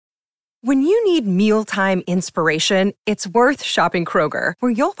When you need mealtime inspiration, it's worth shopping Kroger,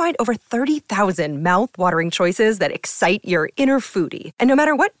 where you'll find over 30,000 mouth-watering choices that excite your inner foodie. And no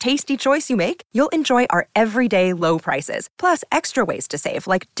matter what tasty choice you make, you'll enjoy our everyday low prices, plus extra ways to save,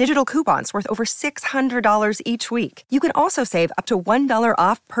 like digital coupons worth over $600 each week. You can also save up to $1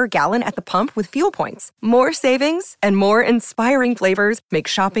 off per gallon at the pump with fuel points. More savings and more inspiring flavors make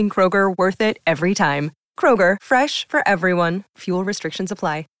shopping Kroger worth it every time. Kroger, fresh for everyone. Fuel restrictions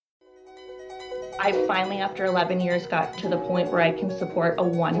apply. I finally, after 11 years, got to the point where I can support a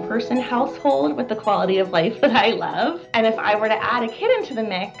one-person household with the quality of life that I love. And if I were to add a kid into the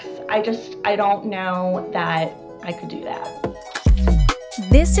mix, I don't know that I could do that.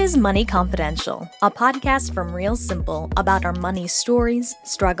 This is Money Confidential, a podcast from Real Simple about our money stories,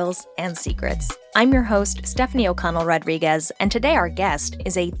 struggles, and secrets. I'm your host, Stephanie O'Connell Rodriguez, and today our guest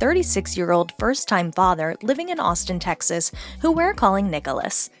is a 36-year-old first-time father living in Austin, Texas, who we're calling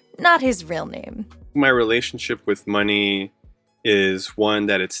Nicholas. Not his real name. My relationship with money is one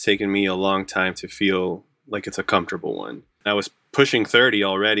that it's taken me a long time to feel like it's a comfortable one. I was pushing 30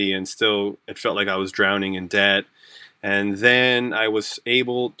 already and still it felt like I was drowning in debt. And then I was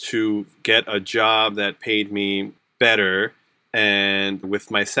able to get a job that paid me better. And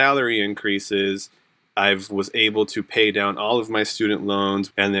with my salary increases, I was able to pay down all of my student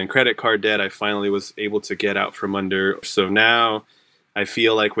loans. And then credit card debt, I finally was able to get out from under. So now I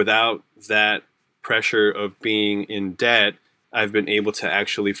feel like without that pressure of being in debt, I've been able to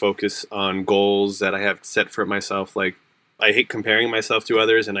actually focus on goals that I have set for myself. Like, I hate comparing myself to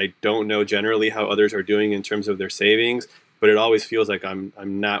others, and I don't know generally how others are doing in terms of their savings, but it always feels like I'm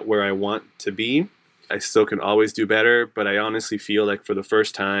not where I want to be. I still can always do better, but I honestly feel like for the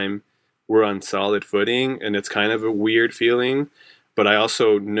first time, we're on solid footing, and it's kind of a weird feeling, but I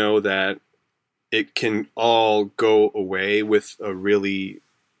also know that it can all go away with a really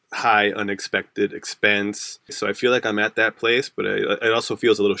high unexpected expense. So I feel like I'm at that place, but it also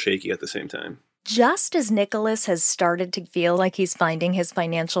feels a little shaky at the same time. Just as Nicholas has started to feel like he's finding his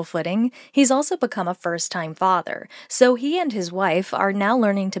financial footing, he's also become a first-time father. So he and his wife are now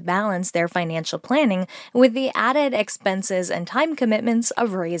learning to balance their financial planning with the added expenses and time commitments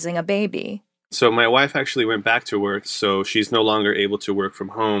of raising a baby. So my wife actually went back to work, so she's no longer able to work from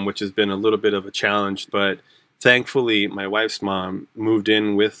home, which has been a little bit of a challenge. But thankfully, my wife's mom moved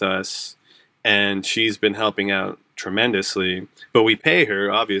in with us, and she's been helping out tremendously. But we pay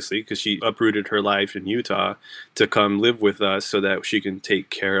her, obviously, because she uprooted her life in Utah to come live with us so that she can take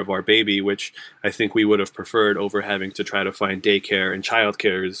care of our baby, which I think we would have preferred over having to try to find daycare. And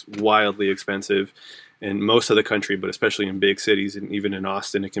childcare is wildly expensive in most of the country, but especially in big cities, and even in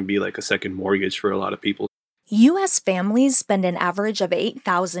Austin, it can be like a second mortgage for a lot of people. U.S. families spend an average of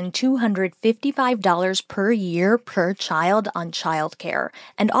 $8,255 per year per child on childcare,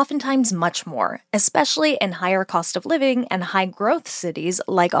 and oftentimes much more, especially in higher cost of living and high-growth cities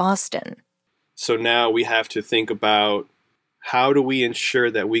like Austin. So now we have to think about how do we ensure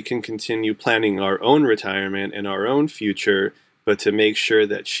that we can continue planning our own retirement and our own future, but to make sure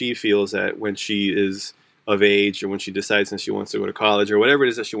that she feels that when she is of age or when she decides that she wants to go to college or whatever it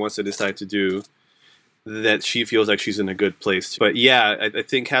is that she wants to decide to do, that she feels like she's in a good place. But yeah, I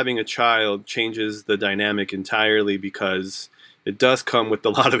think having a child changes the dynamic entirely because it does come with a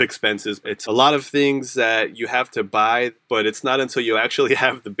lot of expenses. It's a lot of things that you have to buy, but it's not until you actually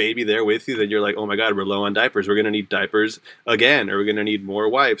have the baby there with you that you're like, oh my God, we're low on diapers. We're going to need diapers again, or we're going to need more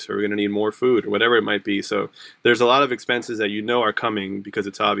wipes, or we're going to need more food, or whatever it might be. So there's a lot of expenses that you know are coming because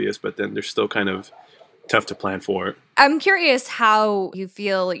it's obvious, but then they're still kind of tough to plan for. I'm curious how you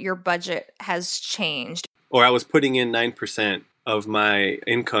feel your budget has changed. Or I was putting in 9% of my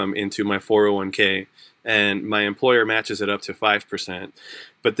income into my 401k, and my employer matches it up to 5%.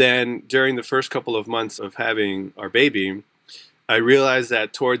 But then during the first couple of months of having our baby, I realized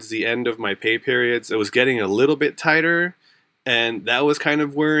that towards the end of my pay periods, it was getting a little bit tighter, and that was kind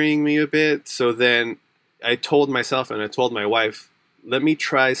of worrying me a bit. So then I told myself and I told my wife, let me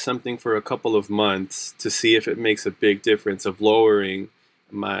try something for a couple of months to see if it makes a big difference of lowering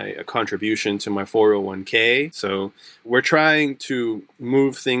my contribution to my 401k. So we're trying to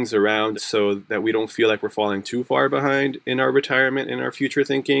move things around so that we don't feel like we're falling too far behind in our retirement, in our future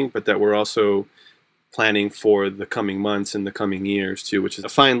thinking, but that we're also planning for the coming months and the coming years too, which is a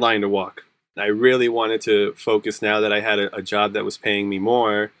fine line to walk. I really wanted to focus, now that I had a job that was paying me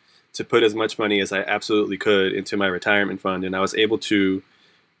more, to put as much money as I absolutely could into my retirement fund. And I was able to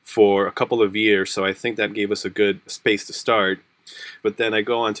for a couple of years. So I think that gave us a good space to start. But then I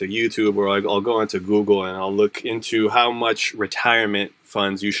go onto YouTube, or I'll go onto Google, and I'll look into how much retirement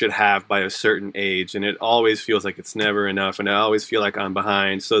funds you should have by a certain age. And it always feels like it's never enough. And I always feel like I'm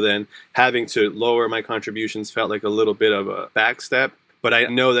behind. So then having to lower my contributions felt like a little bit of a backstep. But I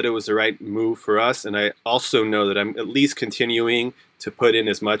know that it was the right move for us. And I also know that I'm at least continuing to put in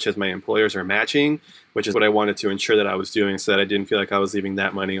as much as my employers are matching, which is what I wanted to ensure that I was doing so that I didn't feel like I was leaving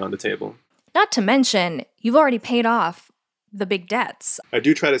that money on the table. Not to mention, you've already paid off the big debts. I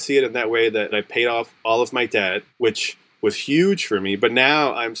do try to see it in that way that I paid off all of my debt, which was huge for me. But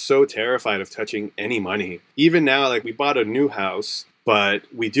now I'm so terrified of touching any money. Even now, like we bought a new house, but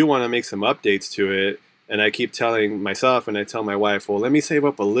we do want to make some updates to it. And I keep telling myself and I tell my wife, well, let me save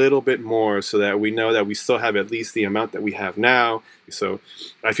up a little bit more so that we know that we still have at least the amount that we have now. So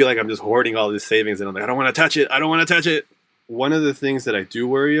I feel like I'm just hoarding all this savings and I'm like, I don't want to touch it. I don't want to touch it. One of the things that I do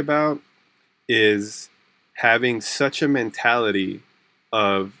worry about is having such a mentality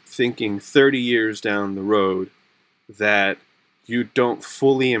of thinking 30 years down the road that you don't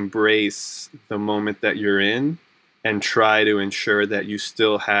fully embrace the moment that you're in and try to ensure that you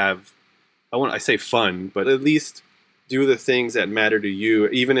still have, I say fun, but at least do the things that matter to you,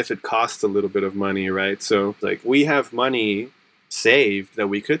 even if it costs a little bit of money, right? So like we have money saved that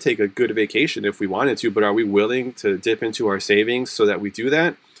we could take a good vacation if we wanted to, but are we willing to dip into our savings so that we do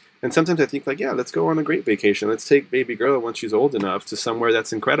that? And sometimes I think like, yeah, let's go on a great vacation. Let's take baby girl once she's old enough to somewhere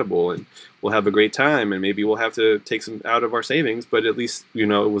that's incredible and we'll have a great time. And maybe we'll have to take some out of our savings, but at least, it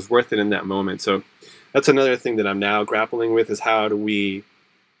was worth it in that moment. So that's another thing that I'm now grappling with is how do we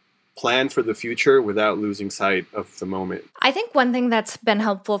plan for the future without losing sight of the moment. I think one thing that's been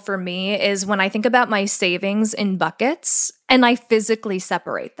helpful for me is when I think about my savings in buckets and I physically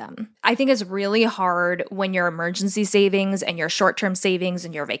separate them. I think it's really hard when your emergency savings and your short-term savings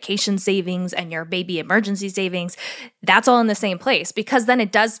and your vacation savings and your baby emergency savings, that's all in the same place because then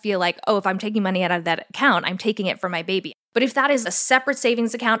it does feel like, oh, if I'm taking money out of that account, I'm taking it for my baby. But if that is a separate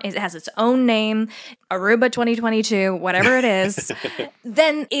savings account, it has its own name, Aruba 2022, whatever it is,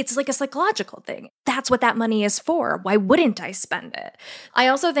 then it's like a psychological thing. That's what that money is for. Why wouldn't I spend it? I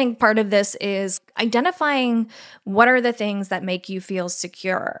also think part of this is identifying what are the things that make you feel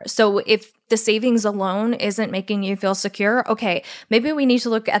secure. So if the savings alone isn't making you feel secure, okay, maybe we need to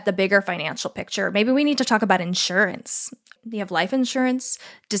look at the bigger financial picture. Maybe we need to talk about insurance. Do you have life insurance,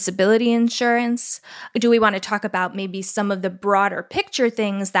 disability insurance? Do we want to talk about maybe some of the broader picture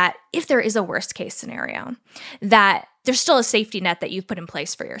things that if there is a worst case scenario, that there's still a safety net that you've put in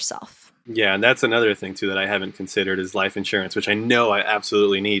place for yourself? Yeah, and that's another thing too that I haven't considered is life insurance, which I know I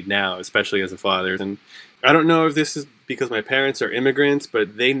absolutely need now, especially as a father. And I don't know if this is because my parents are immigrants,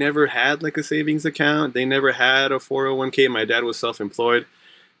 but they never had like a savings account. They never had a 401k. My dad was self-employed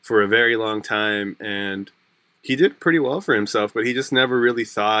for a very long time, and he did pretty well for himself, but he just never really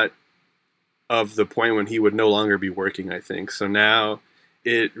thought of the point when he would no longer be working, I think. So now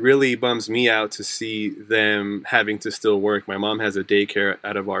it really bums me out to see them having to still work. My mom has a daycare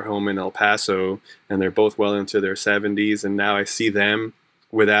out of our home in El Paso, and they're both well into their 70s. And now I see them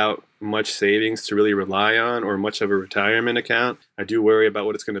without much savings to really rely on or much of a retirement account. I do worry about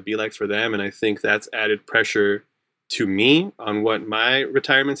what it's going to be like for them. And I think that's added pressure to me on what my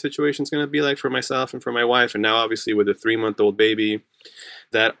retirement situation is going to be like for myself and for my wife. And now obviously with a 3-month-old baby,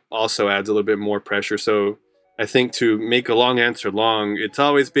 that also adds a little bit more pressure. So I think to make a long answer long, it's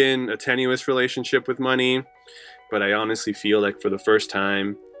always been a tenuous relationship with money, but I honestly feel like for the first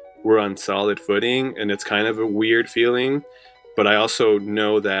time we're on solid footing, and it's kind of a weird feeling, but I also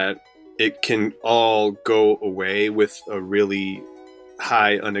know that it can all go away with a really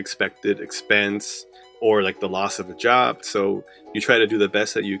high unexpected expense or like the loss of a job. So you try to do the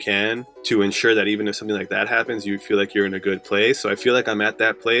best that you can to ensure that even if something like that happens, you feel like you're in a good place. So I feel like I'm at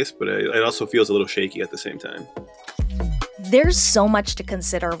that place, but it also feels a little shaky at the same time. There's so much to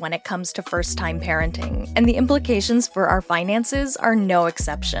consider when it comes to first-time parenting, and the implications for our finances are no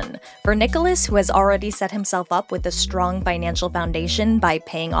exception. For Nicholas, who has already set himself up with a strong financial foundation by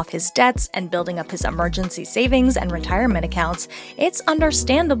paying off his debts and building up his emergency savings and retirement accounts, it's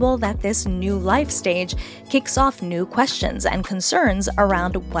understandable that this new life stage kicks off new questions and concerns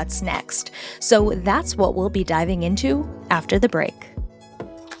around what's next. So that's what we'll be diving into after the break.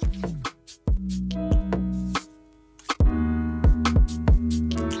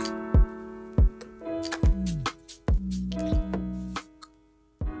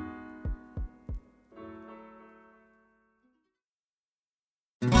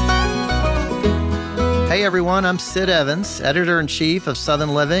 Hey everyone, I'm Sid Evans, editor-in-chief of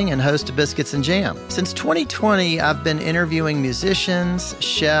Southern Living and host of Biscuits and Jam. Since 2020, I've been interviewing musicians,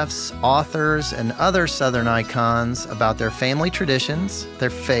 chefs, authors, and other Southern icons about their family traditions,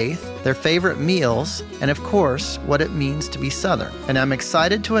 their faith, their favorite meals, and of course, what it means to be Southern. And I'm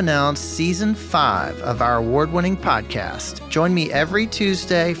excited to announce Season 5 of our award-winning podcast. Join me every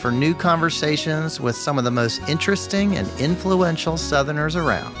Tuesday for new conversations with some of the most interesting and influential Southerners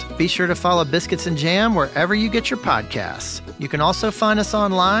around. Be sure to follow Biscuits and Jam wherever you get your podcasts. You can also find us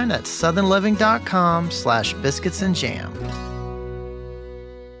online at southernliving.com/biscuitsandjam.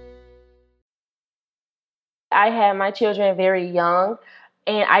 I had my children very young,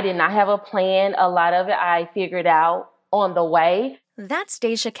 and I did not have a plan. A lot of it I figured out on the way. That's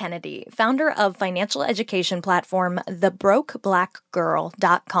Daisha Kennedy, founder of financial education platform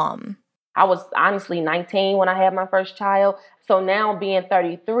thebrokeblackgirl.com. I was honestly 19 when I had my first child. So now being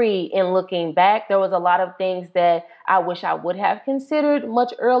 33 and looking back, there was a lot of things that I wish I would have considered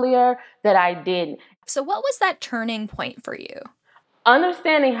much earlier that I didn't. So what was that turning point for you?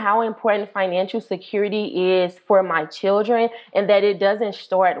 Understanding how important financial security is for my children, and that it doesn't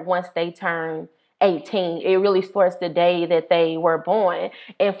start once they turn 18. It really starts the day that they were born.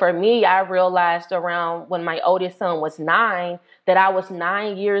 And for me, I realized around when my oldest son was 9 that I was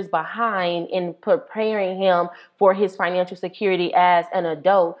 9 years behind in preparing him for his financial security as an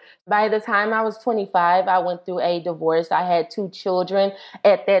adult. By the time I was 25, I went through a divorce. I had 2 children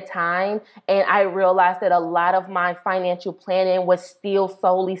at that time, and I realized that a lot of my financial planning was still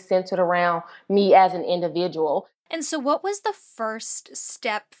solely centered around me as an individual. And so what was the first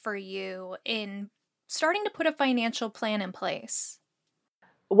step for you in starting to put a financial plan in place?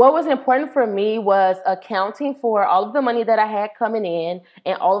 What was important for me was accounting for all of the money that I had coming in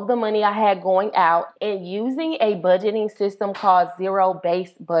and all of the money I had going out, and using a budgeting system called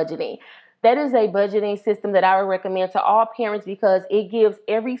zero-based budgeting. That is a budgeting system that I would recommend to all parents because it gives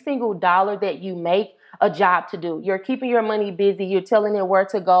every single dollar that you make a job to do. You're keeping your money busy. You're telling it where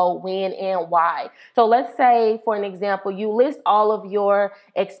to go, when, and why. So let's say, for an example, you list all of your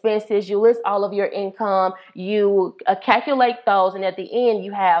expenses, you list all of your income, you calculate those, and at the end,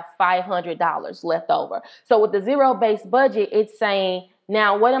 you have $500 left over. So with the zero-based budget, it's saying,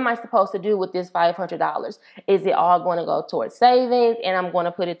 now, what am I supposed to do with this $500? Is it all going to go towards savings, and I'm going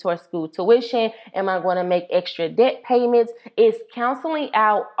to put it towards school tuition? Am I going to make extra debt payments? It's canceling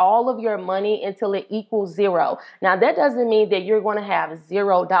out all of your money until it equals zero. Now, that doesn't mean that you're going to have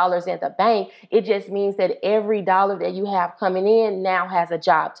 $0 in the bank. It just means that every dollar that you have coming in now has a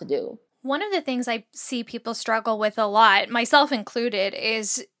job to do. One of the things I see people struggle with a lot, myself included,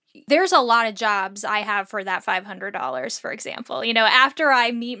 is there's a lot of jobs I have for that $500, for example. You know, after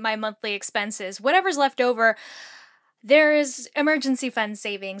I meet my monthly expenses, whatever's left over, there's emergency fund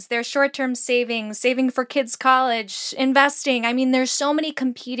savings, there's short-term savings, saving for kids' college, investing. I mean, there's so many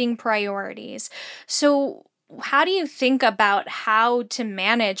competing priorities. So how do you think about how to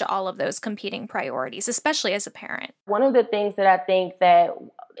manage all of those competing priorities, especially as a parent? One of the things that I think that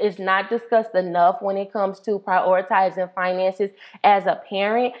is not discussed enough when it comes to prioritizing finances as a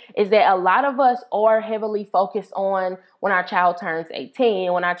parent is that a lot of us are heavily focused on when our child turns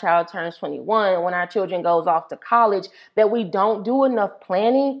 18, when our child turns 21, when our children goes off to college, that we don't do enough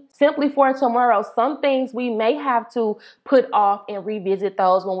planning simply for tomorrow. Some things we may have to put off and revisit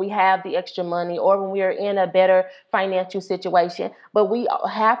those when we have the extra money or when we are in a better financial situation. But we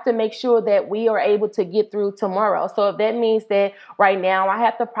have to make sure that we are able to get through tomorrow. So if that means that right now I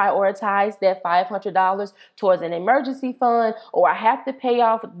have to prioritize that $500 towards an emergency fund, or I have to pay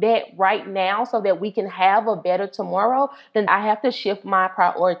off debt right now so that we can have a better tomorrow, then I have to shift my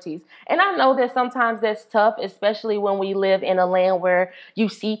priorities. And I know that sometimes that's tough, especially when we live in a land where you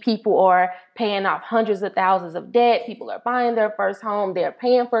see people are paying off hundreds of thousands of debt. People are buying their first home. They're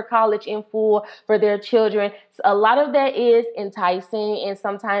paying for college in full for their children. So a lot of that is enticing, and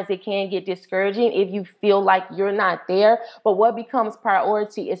sometimes it can get discouraging if you feel like you're not there. But what becomes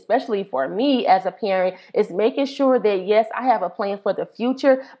priority, especially for me as a parent, is making sure that, yes, I have a plan for the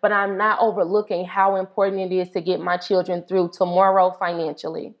future, but I'm not overlooking how important it is to get my children through tomorrow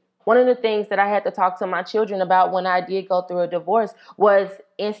financially. One of the things that I had to talk to my children about when I did go through a divorce was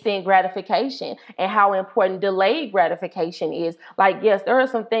instant gratification and how important delayed gratification is. Like, yes, there are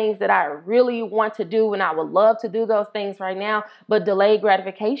some things that I really want to do and I would love to do those things right now, but delayed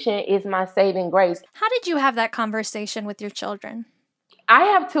gratification is my saving grace. How did you have that conversation with your children? I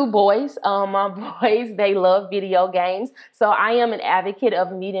have 2 boys. My boys, they love video games. So I am an advocate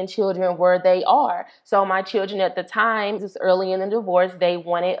of meeting children where they are. So my children at the time, just early in the divorce, they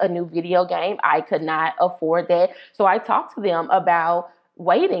wanted a new video game. I could not afford that. So I talked to them about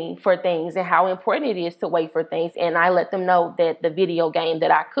waiting for things and how important it is to wait for things. And I let them know that the video game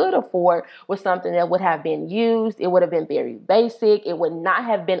that I could afford was something that would have been used. It would have been very basic. It would not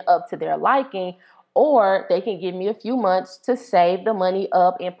have been up to their liking. or they can give me a few months to save the money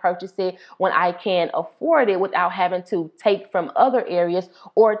up and purchase it when I can afford it without having to take from other areas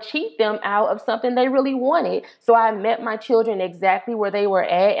or cheat them out of something they really wanted. So I met my children exactly where they were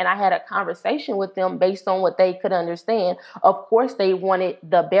at, and I had a conversation with them based on what they could understand. Of course, they wanted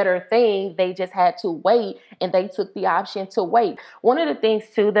the better thing. They just had to wait, and they took the option to wait. One of the things,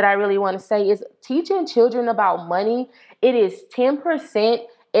 too, that I really want to say is teaching children about money. It is 10%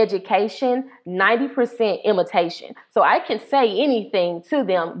 education, 90% imitation. So I can say anything to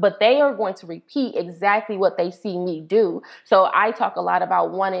them, but they are going to repeat exactly what they see me do. So I talk a lot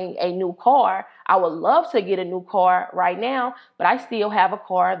about wanting a new car. I would love to get a new car right now, but I still have a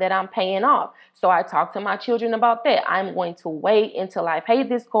car that I'm paying off. So I talk to my children about that. I'm going to wait until I pay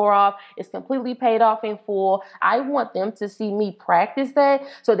this car off. It's completely paid off in full. I want them to see me practice that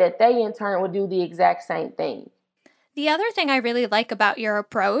so that they in turn will do the exact same thing. The other thing I really like about your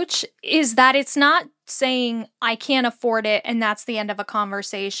approach is that it's not saying, I can't afford it, and that's the end of a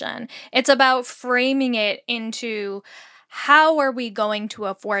conversation. It's about framing it into, how are we going to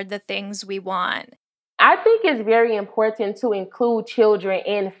afford the things we want? I think it's very important to include children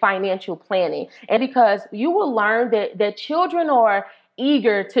in financial planning. And because you will learn that children are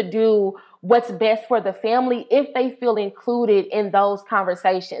eager to do what's best for the family if they feel included in those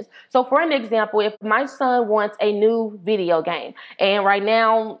conversations. So for an example, if my son wants a new video game, and right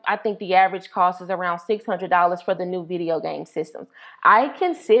now I think the average cost is around $600 for the new video game systems, I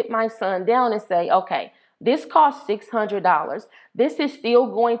can sit my son down and say, okay, this costs $600. This is still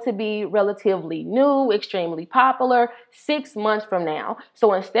going to be relatively new, extremely popular 6 months from now.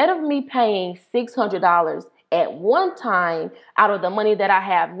 So instead of me paying $600 at one time out of the money that I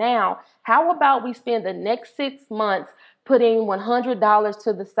have now, how about we spend the next 6 months putting $100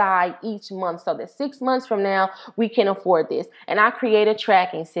 to the side each month so that 6 months from now we can afford this? And I create a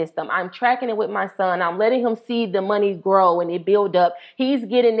tracking system. I'm tracking it with my son. I'm letting him see the money grow and it build up. He's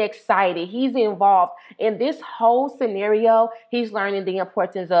getting excited. He's involved in this whole scenario. He's learning the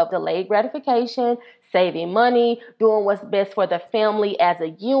importance of delayed gratification, saving money, doing what's best for the family as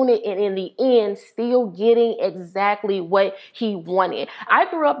a unit, and in the end, still getting exactly what he wanted. I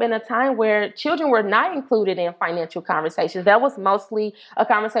grew up in a time where children were not included in financial conversations. That was mostly a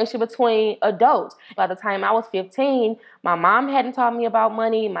conversation between adults. By the time I was 15, my mom hadn't taught me about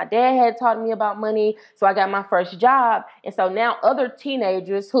money. My dad had taught me about money. So I got my first job. And so now other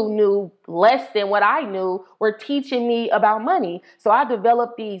teenagers who knew less than what I knew were teaching me about money. So I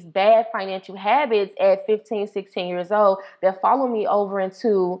developed these bad financial habits at 15, 16 years old that follow me over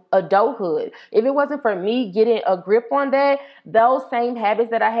into adulthood. If it wasn't for me getting a grip on that, those same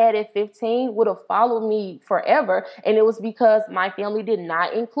habits that I had at 15 would have followed me forever. And it was because my family did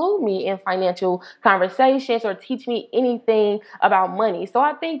not include me in financial conversations or teach me anything about money. So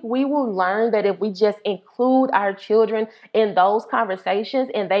I think we will learn that if we just include our children in those conversations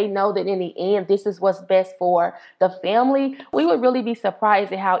and they know that in the end, this is what's best for the family, we would really be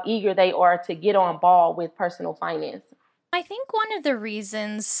surprised at how eager they are to get on ball with personal finance. I think one of the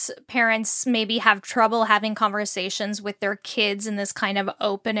reasons parents maybe have trouble having conversations with their kids in this kind of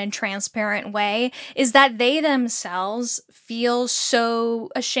open and transparent way is that they themselves feel so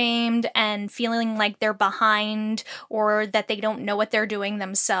ashamed and feeling like they're behind or that they don't know what they're doing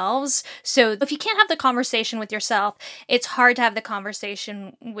themselves. So if you can't have the conversation with yourself, it's hard to have the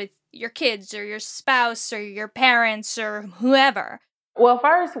conversation with your kids or your spouse or your parents or whoever. Well,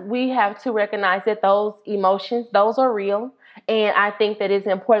 first, we have to recognize that those emotions, those are real. And I think that it's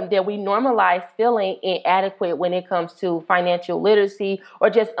important that we normalize feeling inadequate when it comes to financial literacy or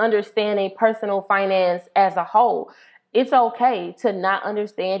just understanding personal finance as a whole. It's okay to not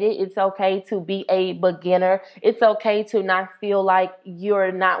understand it. It's okay to be a beginner. It's okay to not feel like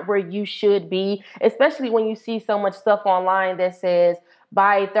you're not where you should be, especially when you see so much stuff online that says,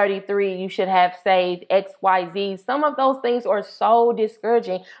 by 33, you should have saved XYZ. Some of those things are so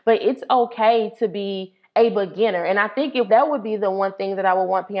discouraging, but it's okay to be a beginner. And I think if that would be the one thing that I would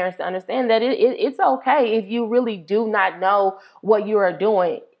want parents to understand, that it's okay if you really do not know what you are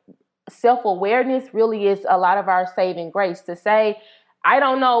doing. Self-awareness really is a lot of our saving grace to say, I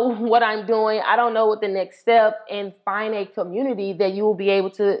don't know what I'm doing. I don't know what the next step, and find a community that you will be able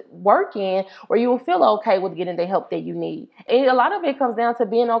to work in where you will feel okay with getting the help that you need. And a lot of it comes down to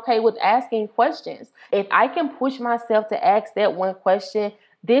being okay with asking questions. If I can push myself to ask that one question,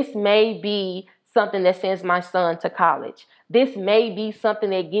 this may be something that sends my son to college. This may be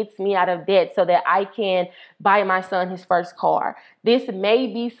something that gets me out of debt so that I can buy my son his first car. This may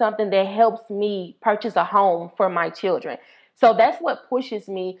be something that helps me purchase a home for my children. So that's what pushes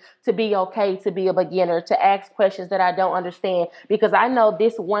me to be okay, to be a beginner, to ask questions that I don't understand, because I know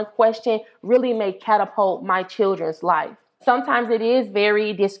this one question really may catapult my children's life. Sometimes it is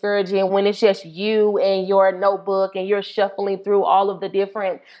very discouraging when it's just you and your notebook and you're shuffling through all of the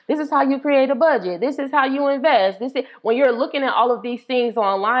different, this is how you create a budget, this is how you invest, when you're looking at all of these things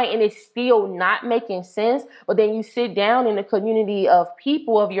online and it's still not making sense, but then you sit down in a community of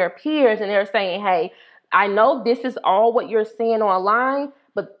people, of your peers, and they're saying, hey, I know this is all what you're seeing online,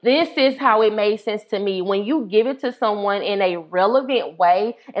 but this is how it made sense to me. When you give it to someone in a relevant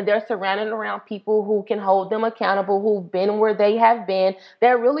way and they're surrounded around people who can hold them accountable, who've been where they have been,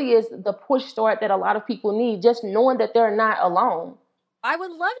 that really is the push start that a lot of people need, just knowing that they're not alone. I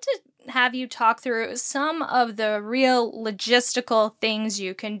would love to have you talk through some of the real logistical things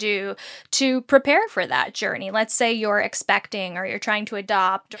you can do to prepare for that journey. Let's say you're expecting or you're trying to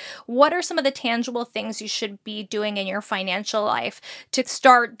adopt. What are some of the tangible things you should be doing in your financial life to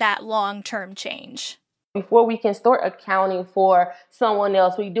start that long-term change? Before we can start accounting for someone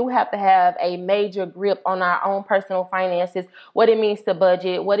else, we do have to have a major grip on our own personal finances, what it means to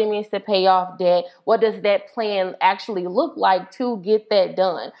budget, what it means to pay off debt, what does that plan actually look like to get that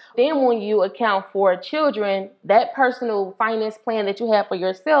done. Then when you account for children, that personal finance plan that you have for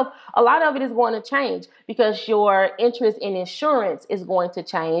yourself, a lot of it is going to change because your interest in insurance is going to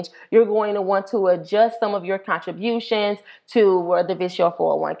change. You're going to want to adjust some of your contributions to whether it's your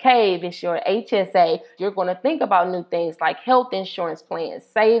 401k, if it's your HSA. You're going to think about new things like health insurance plans,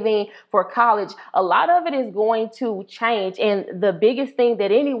 saving for college. A lot of it is going to change. And the biggest thing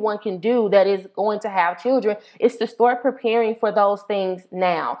that anyone can do that is going to have children is to start preparing for those things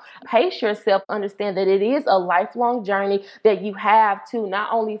now. Pace yourself, understand that it is a lifelong journey that you have to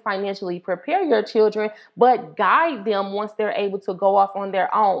not only financially prepare your children, but guide them once they're able to go off on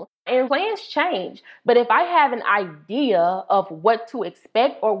their own. And plans change. But if I have an idea of what to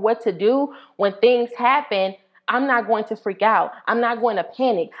expect or what to do when things happen, I'm not going to freak out. I'm not going to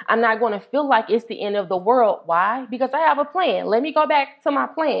panic. I'm not going to feel like it's the end of the world. Why? Because I have a plan. Let me go back to my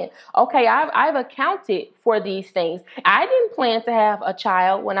plan. Okay, I've accounted for these things. I didn't plan to have a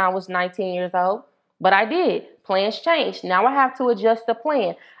child when I was 19 years old, but I did. Plans changed. Now I have to adjust the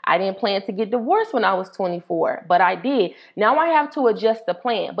plan. I didn't plan to get divorced when I was 24, but I did. Now I have to adjust the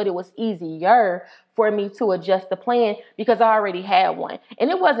plan, but it was easier for me to adjust the plan because I already had one. And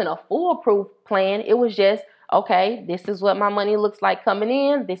it wasn't a foolproof plan. It was just, okay, this is what my money looks like coming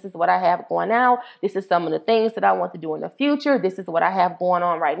in. This is what I have going out. This is some of the things that I want to do in the future. This is what I have going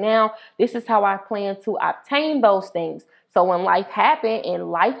on right now. This is how I plan to obtain those things. So when life happened,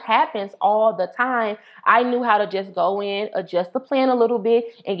 and life happens all the time, I knew how to just go in, adjust the plan a little bit,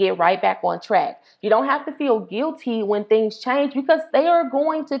 and get right back on track. You don't have to feel guilty when things change because they are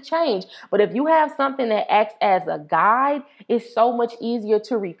going to change. But if you have something that acts as a guide, it's so much easier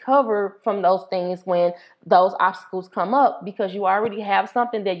to recover from those things when those obstacles come up because you already have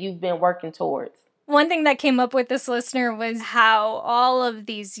something that you've been working towards. One thing that came up with this listener was how all of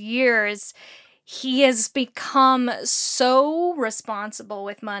these years he has become so responsible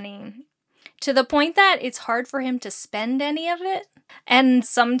with money to the point that it's hard for him to spend any of it. And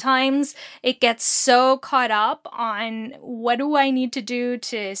sometimes it gets so caught up on what do I need to do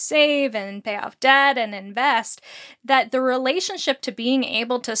to save and pay off debt and invest that the relationship to being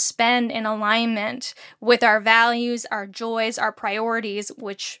able to spend in alignment with our values, our joys, our priorities,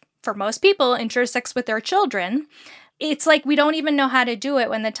 which for most people intersects with their children, it's like we don't even know how to do it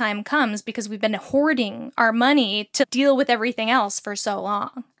when the time comes because we've been hoarding our money to deal with everything else for so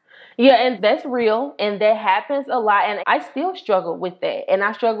long. Yeah, and that's real, and that happens a lot, and I still struggle with that, and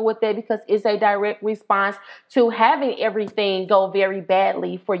I struggle with that because it's a direct response to having everything go very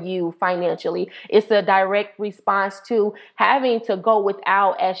badly for you financially. It's a direct response to having to go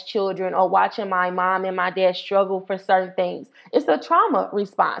without as children or watching my mom and my dad struggle for certain things. It's a trauma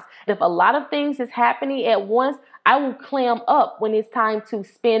response. If a lot of things is happening at once, I will clam up when it's time to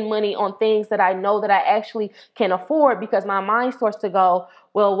spend money on things that I know that I actually can afford because my mind starts to go,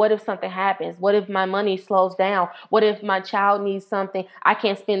 well, what if something happens? What if my money slows down? What if my child needs something? I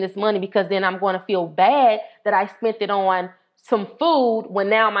can't spend this money because then I'm going to feel bad that I spent it on some food when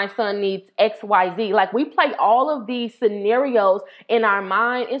now my son needs XYZ. Like we play all of these scenarios in our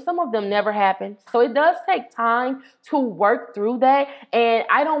mind and some of them never happen. So it does take time to work through that. And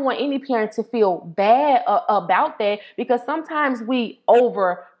I don't want any parent to feel bad about that because sometimes we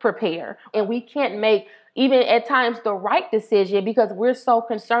over prepare and we can't make even at times the right decision, because we're so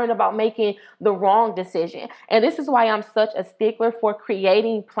concerned about making the wrong decision. And this is why I'm such a stickler for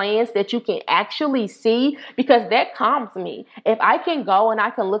creating plans that you can actually see, because that calms me. If I can go and I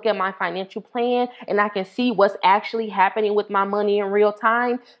can look at my financial plan and I can see what's actually happening with my money in real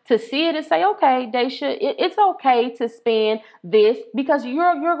time, to see it and say, okay, Daisha, it's okay to spend this because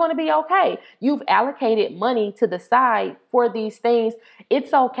you're going to be okay. You've allocated money to the side for these things.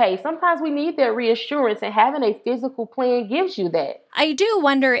 It's okay. Sometimes we need that reassurance, and having a physical plan gives you that. I do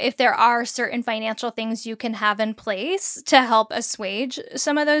wonder if there are certain financial things you can have in place to help assuage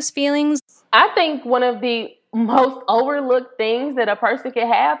some of those feelings. I think one of the most overlooked things that a person can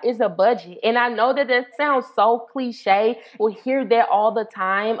have is a budget. And I know that sounds so cliche. We'll hear that all the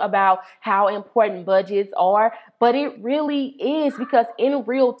time about how important budgets are, but it really is, because in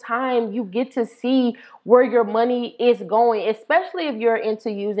real time, you get to see where your money is going, especially if you're into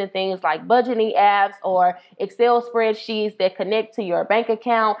using things like budgeting apps or Excel spreadsheets that connect to your bank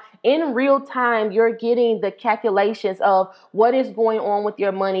account. In real time, you're getting the calculations of what is going on with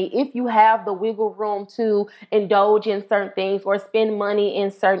your money, if you have the wiggle room to indulge in certain things or spend money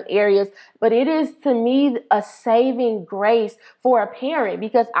in certain areas. But it is, to me, a saving grace for a parent,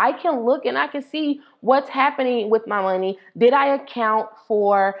 because I can look and I can see what's happening with my money. Did I account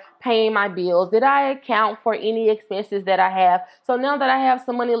for paying my bills? Did I account for any expenses that I have? So now that I have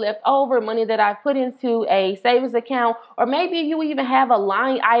some money left over, money that I put into a savings account, or maybe you even have a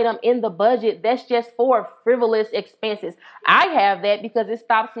line item in the budget that's just for frivolous expenses. I have that because it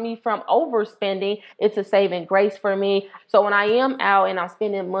stops me from overspending. It's a saving grace for me. So when I am out and I'm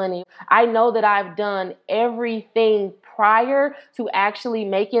spending money, I know that I've done everything prior to actually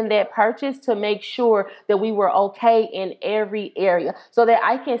making that purchase to make sure that we were okay in every area, so that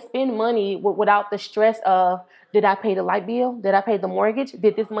I can spend money without the stress of, did I pay the light bill? Did I pay the mortgage?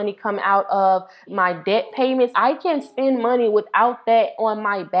 Did this money come out of my debt payments? I can spend money without that on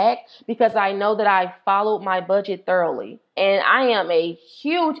my back, because I know that I followed my budget thoroughly. And I am a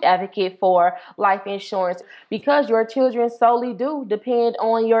huge advocate for life insurance, because your children solely do depend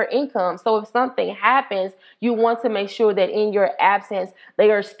on your income. So if something happens, you want to make sure that in your absence,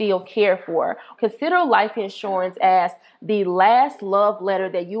 they are still cared for. Consider life insurance as the last love letter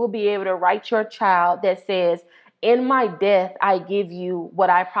that you will be able to write your child that says, in my death, I give you what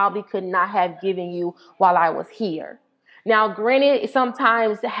I probably could not have given you while I was here. Now, granted,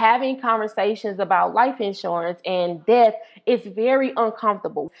 sometimes having conversations about life insurance and death is very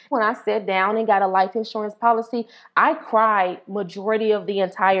uncomfortable. When I sat down and got a life insurance policy, I cried majority of the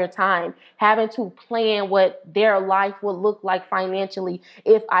entire time, having to plan what their life would look like financially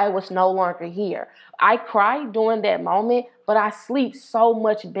if I was no longer here. I cried during that moment, but I sleep so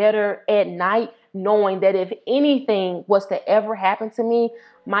much better at night knowing that if anything was to ever happen to me,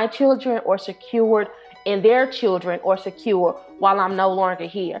 my children are secured and their children are secure while I'm no longer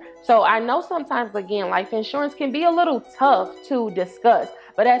here. So I know sometimes, again, life insurance can be a little tough to discuss,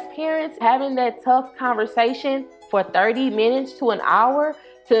 but as parents, having that tough conversation for 30 minutes to an hour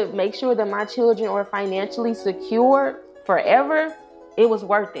to make sure that my children are financially secure forever, it was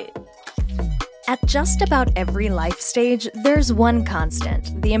worth it. At just about every life stage, there's one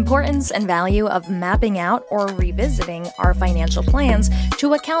constant: the importance and value of mapping out or revisiting our financial plans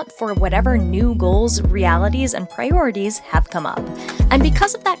to account for whatever new goals, realities, and priorities have come up. And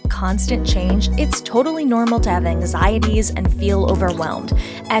because of that constant change, it's totally normal to have anxieties and feel overwhelmed,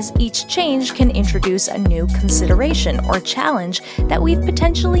 as each change can introduce a new consideration or challenge that we've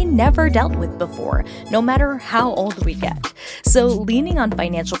potentially never dealt with before, no matter how old we get. So leaning on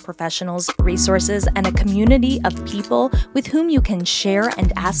financial professionals, resources, and a community of people with whom you can share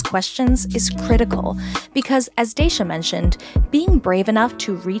and ask questions is critical, because, as Daisha mentioned, being brave enough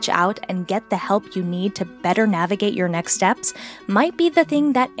to reach out and get the help you need to better navigate your next steps might be the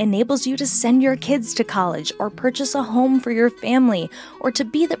thing that enables you to send your kids to college, or purchase a home for your family, or to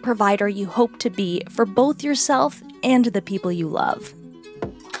be the provider you hope to be for both yourself and the people you love.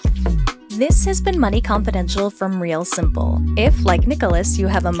 This has been Money Confidential from Real Simple. If, like Nicholas, you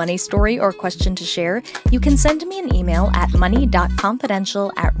have a money story or question to share, you can send me an email at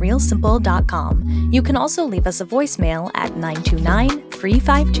money.confidential@realsimple.com. You can also leave us a voicemail at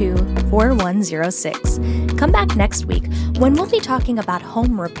 929-352-4106. Come back next week when we'll be talking about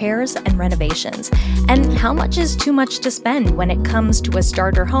home repairs and renovations, and how much is too much to spend when it comes to a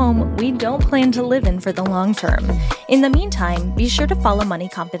starter home we don't plan to live in for the long term. In the meantime, be sure to follow Money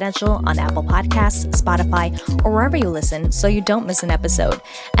Confidential on Apple Podcasts, Spotify, or wherever you listen so you don't miss an episode.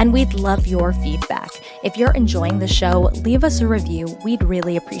 And we'd love your feedback. If you're enjoying the show, leave us a review. We'd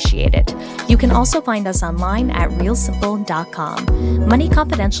really appreciate it. You can also find us online at realsimple.com. Money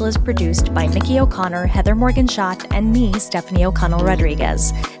Confidential is produced by Mickey O'Connor, Heather Morgan-Schott, and me, Stephanie O'Connell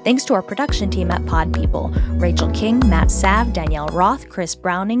Rodriguez. Thanks to our production team at Pod People, Rachel King, Matt Sav, Danielle Roth, Chris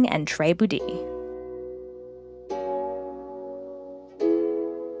Browning, and Trey Boudie.